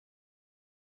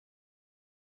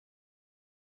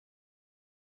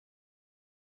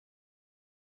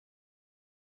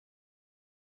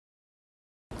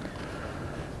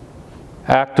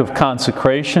Act of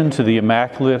consecration to the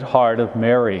Immaculate Heart of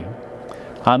Mary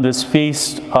on this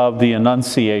feast of the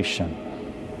Annunciation.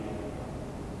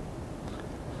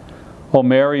 O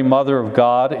Mary, Mother of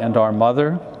God and our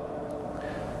Mother,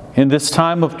 in this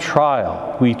time of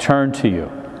trial we turn to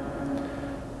you.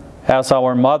 As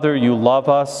our Mother, you love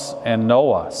us and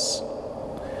know us.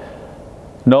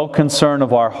 No concern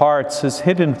of our hearts is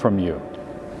hidden from you.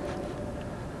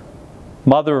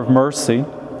 Mother of mercy,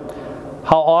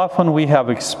 how often we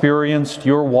have experienced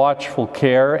your watchful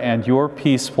care and your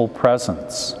peaceful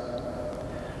presence.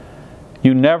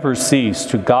 You never cease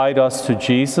to guide us to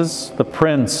Jesus, the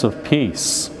Prince of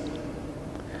Peace.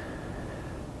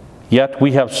 Yet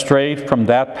we have strayed from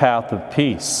that path of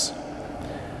peace.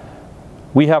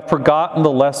 We have forgotten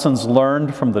the lessons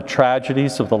learned from the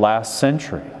tragedies of the last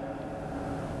century,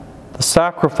 the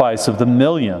sacrifice of the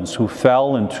millions who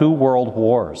fell in 2 world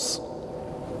wars.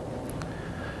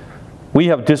 We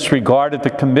have disregarded the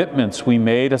commitments we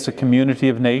made as a community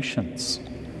of nations.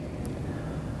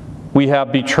 We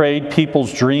have betrayed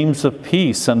people's dreams of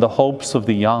peace and the hopes of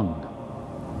the young.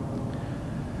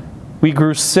 We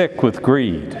grew sick with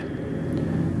greed.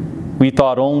 We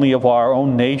thought only of our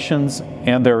own nations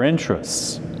and their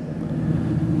interests.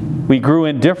 We grew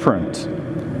indifferent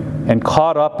and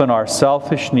caught up in our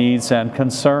selfish needs and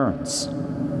concerns.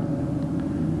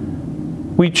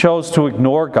 We chose to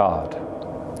ignore God,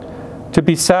 to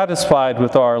be satisfied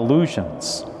with our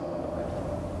illusions,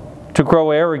 to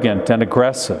grow arrogant and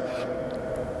aggressive,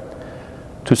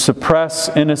 to suppress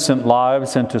innocent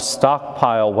lives and to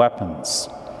stockpile weapons.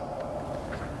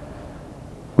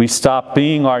 We stopped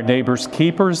being our neighbor's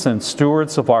keepers and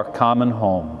stewards of our common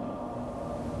home.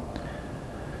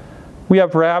 We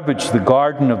have ravaged the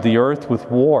garden of the earth with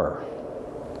war,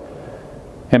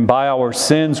 and by our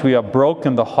sins we have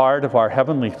broken the heart of our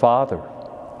Heavenly Father,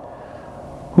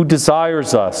 who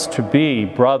desires us to be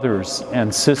brothers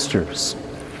and sisters.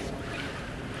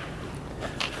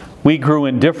 We grew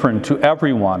indifferent to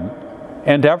everyone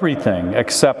and everything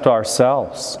except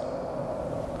ourselves.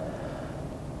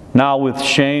 Now with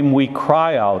shame we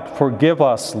cry out, "Forgive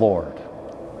us, Lord."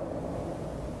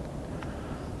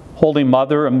 Holy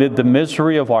Mother, amid the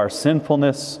misery of our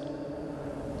sinfulness,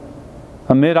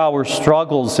 amid our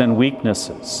struggles and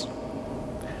weaknesses,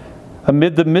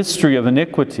 amid the mystery of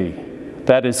iniquity,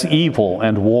 that is evil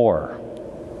and war,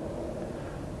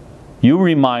 you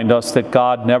remind us that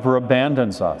God never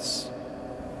abandons us,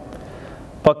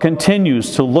 but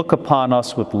continues to look upon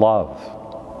us with love,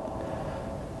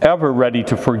 ever ready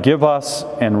to forgive us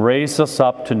and raise us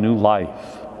up to new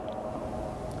life.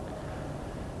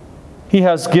 He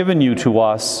has given you to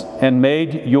us and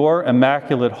made your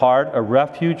Immaculate Heart a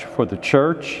refuge for the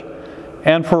Church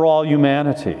and for all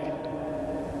humanity.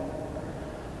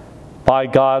 By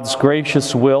God's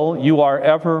gracious will, you are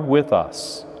ever with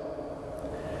us.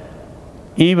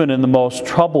 Even in the most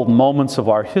troubled moments of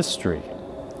our history,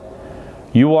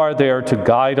 you are there to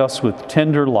guide us with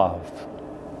tender love.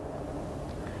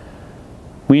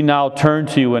 We now turn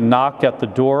to you and knock at the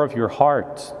door of your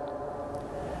heart.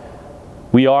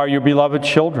 We are your beloved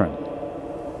children.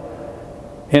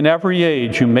 In every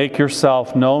age, you make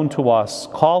yourself known to us,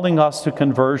 calling us to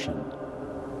conversion.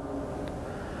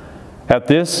 At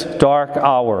this dark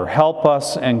hour, help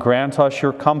us and grant us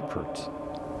your comfort.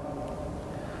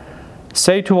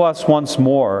 Say to us once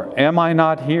more, "Am I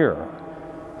not here,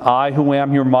 I who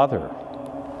am your mother?"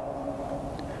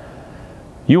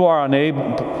 You are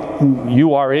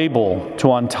able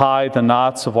to untie the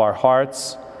knots of our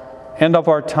hearts and of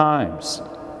our times.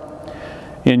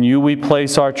 In you we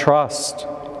place our trust.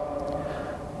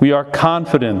 We are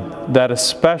confident that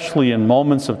especially in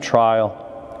moments of trial,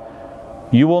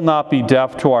 you will not be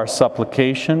deaf to our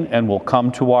supplication and will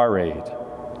come to our aid.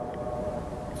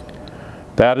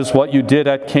 That is what you did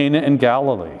at Cana in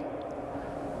Galilee,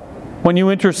 when you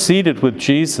interceded with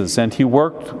Jesus and he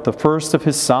worked the first of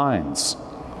his signs.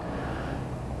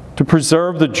 To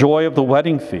preserve the joy of the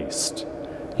wedding feast,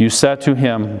 you said to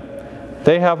him,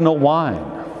 "They have no wine."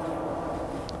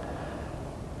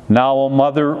 Now, O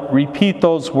Mother, repeat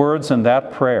those words in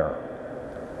that prayer.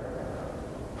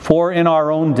 For in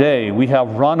our own day we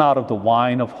have run out of the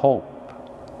wine of hope.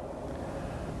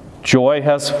 Joy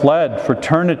has fled,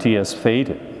 fraternity has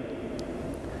faded.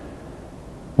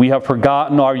 We have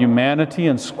forgotten our humanity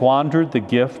and squandered the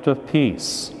gift of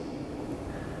peace.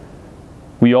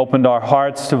 We opened our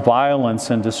hearts to violence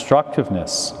and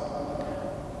destructiveness.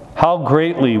 How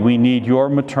greatly we need your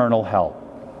maternal help.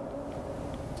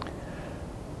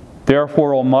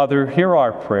 Therefore, O Mother, hear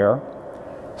our prayer.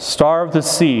 Star of the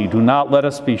sea, do not let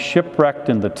us be shipwrecked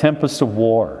in the tempest of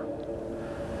war.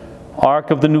 Ark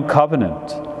of the New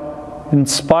Covenant,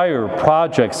 Inspire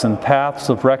projects and paths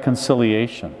of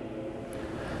reconciliation.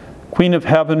 Queen of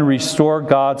Heaven, restore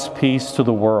God's peace to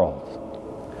the world.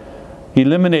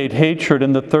 Eliminate hatred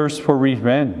and the thirst for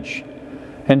revenge,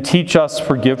 and teach us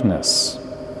forgiveness.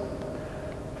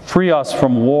 Free us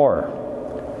from war.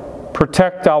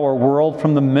 Protect our world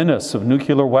from the menace of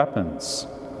nuclear weapons.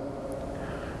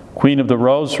 Queen of the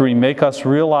Rosary, make us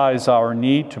realize our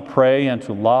need to pray and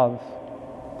to love.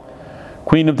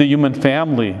 Queen of the human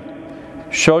family,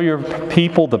 show your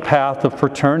people the path of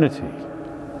fraternity.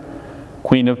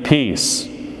 Queen of Peace,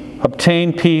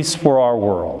 obtain peace for our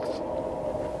world.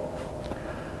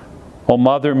 O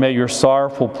Mother, may your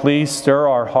sorrowful plea stir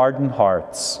our hardened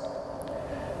hearts.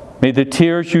 May the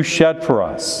tears you shed for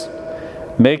us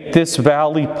make this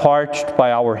valley parched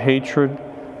by our hatred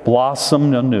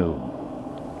blossom anew.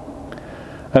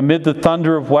 Amid the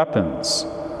thunder of weapons,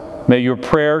 may your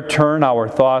prayer turn our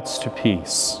thoughts to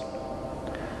peace.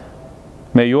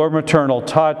 May your maternal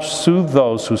touch soothe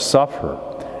those who suffer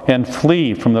and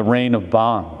flee from the rain of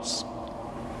bombs.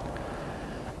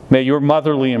 May your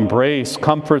motherly embrace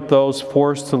comfort those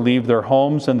forced to leave their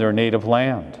homes and their native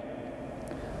land.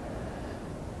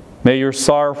 May your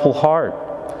sorrowful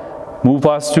heart move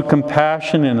us to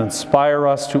compassion and inspire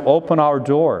us to open our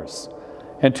doors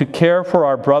and to care for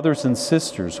our brothers and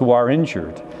sisters who are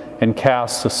injured and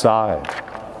cast aside.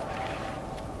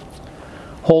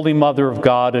 Holy Mother of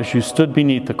God, as you stood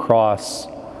beneath the cross,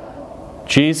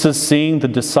 Jesus, seeing the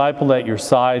disciple at your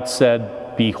side,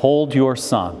 said, "Behold your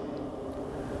Son."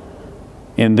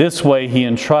 In this way, he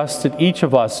entrusted each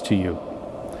of us to you.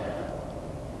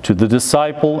 To the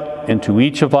disciple and to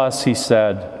each of us, he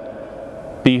said,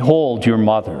 "Behold your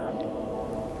mother."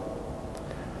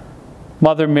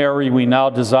 Mother Mary, we now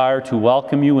desire to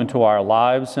welcome you into our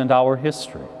lives and our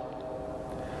history.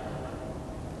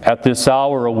 At this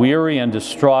hour, a weary and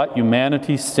distraught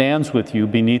humanity stands with you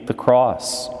beneath the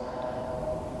cross,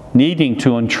 needing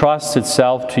to entrust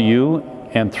itself to you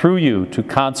and through you to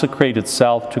consecrate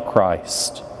itself to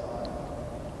Christ.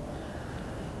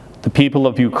 The people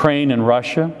of Ukraine and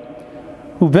Russia,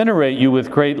 who venerate you with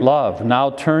great love,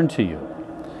 now turn to you,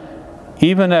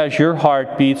 even as your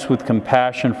heart beats with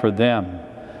compassion for them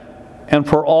and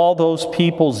for all those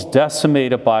peoples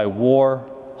decimated by war,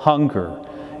 hunger,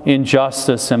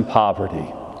 injustice, and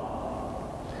poverty.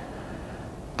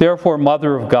 Therefore,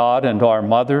 Mother of God and our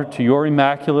Mother, to your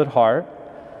Immaculate Heart,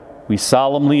 we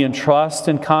solemnly entrust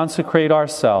and consecrate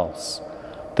ourselves,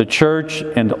 the Church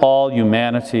and all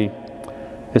humanity,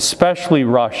 especially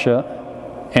Russia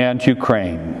and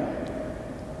Ukraine.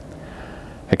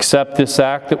 Accept this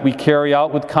act that we carry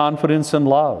out with confidence and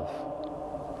love.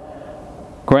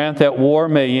 Grant that war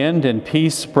may end and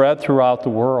peace spread throughout the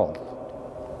world.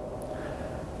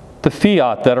 The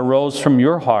fiat that arose from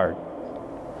your heart,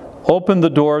 open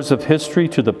the doors of history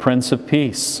to the Prince of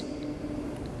Peace.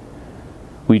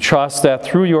 We trust that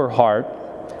through your heart,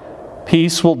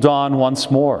 peace will dawn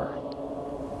once more.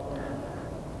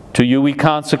 To you we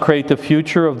consecrate the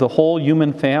future of the whole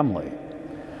human family,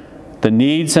 the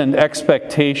needs and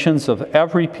expectations of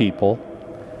every people,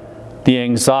 the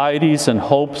anxieties and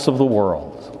hopes of the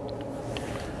world.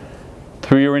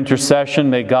 Through your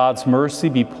intercession, may God's mercy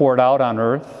be poured out on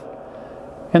earth,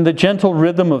 and the gentle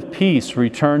rhythm of peace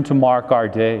return to mark our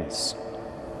days.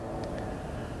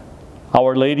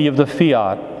 Our Lady of the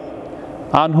Fiat,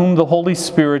 on whom the Holy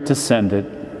Spirit descended,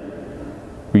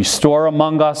 restore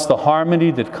among us the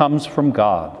harmony that comes from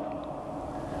God.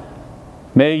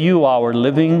 May you, our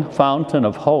living fountain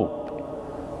of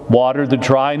hope, water the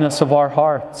dryness of our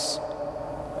hearts.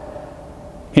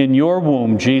 In your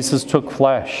womb, Jesus took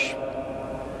flesh.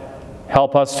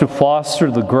 Help us to foster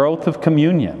the growth of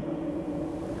communion.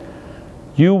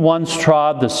 You once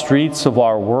trod the streets of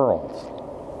our world.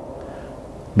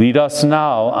 Lead us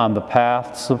now on the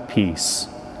paths of peace.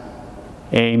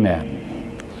 Amen.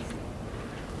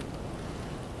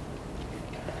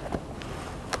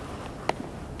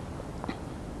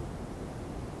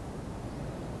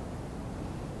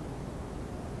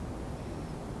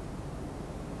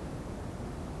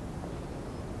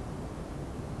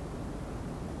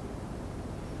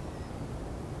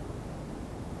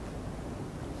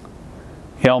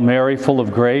 Hail Mary, full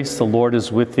of grace, the Lord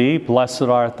is with thee. Blessed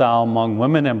art thou among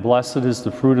women, and blessed is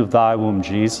the fruit of thy womb,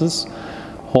 Jesus.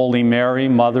 Holy Mary,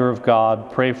 Mother of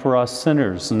God, pray for us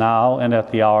sinners, now and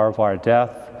at the hour of our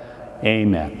death.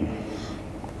 Amen.